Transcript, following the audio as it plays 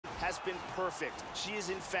has been perfect. She is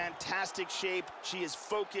in fantastic shape. She is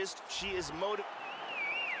focused. She is motivated.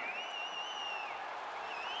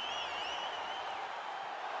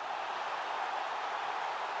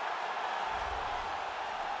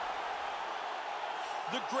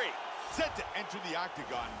 The Great set to enter the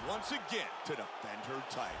octagon once again to defend her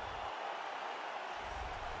title.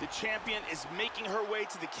 The champion is making her way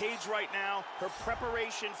to the cage right now. Her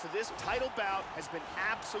preparation for this title bout has been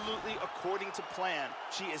absolutely according to plan.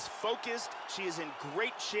 She is focused, she is in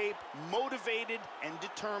great shape, motivated, and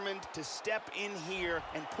determined to step in here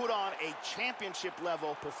and put on a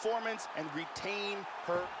championship-level performance and retain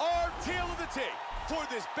her. Our tale of the tape for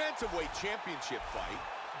this bantamweight championship fight.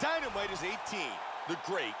 Dynamite is 18. The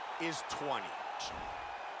Great is 20.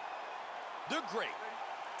 The Great,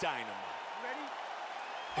 Dynamite. Ready?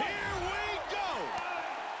 Here we go!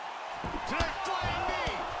 To the flying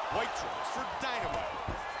knee! White trunks for Dynamite.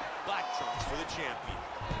 Black trunks for the champion.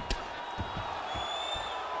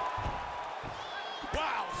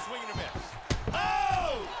 Wow, swing and a miss. Oh!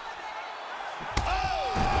 Oh!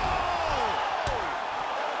 Oh!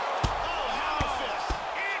 Oh, how a fist.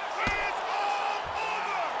 It is all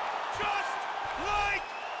over! Just like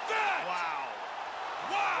that! Wow.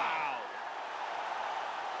 Wow!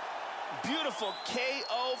 Beautiful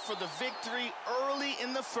KO for the victory early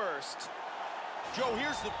in the first. Joe,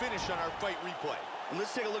 here's the finish on our fight replay. And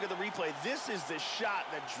let's take a look at the replay. This is the shot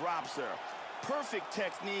that drops her. Perfect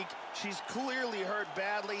technique. She's clearly hurt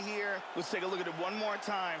badly here. Let's take a look at it one more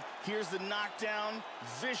time. Here's the knockdown.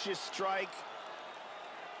 Vicious strike.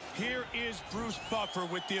 Here is Bruce Buffer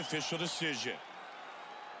with the official decision.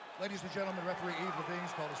 Ladies and gentlemen, referee Eve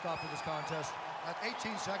Levine's called a stop to this contest at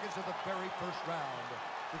 18 seconds of the very first round.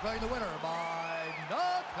 Declaring the winner by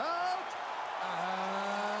knockout.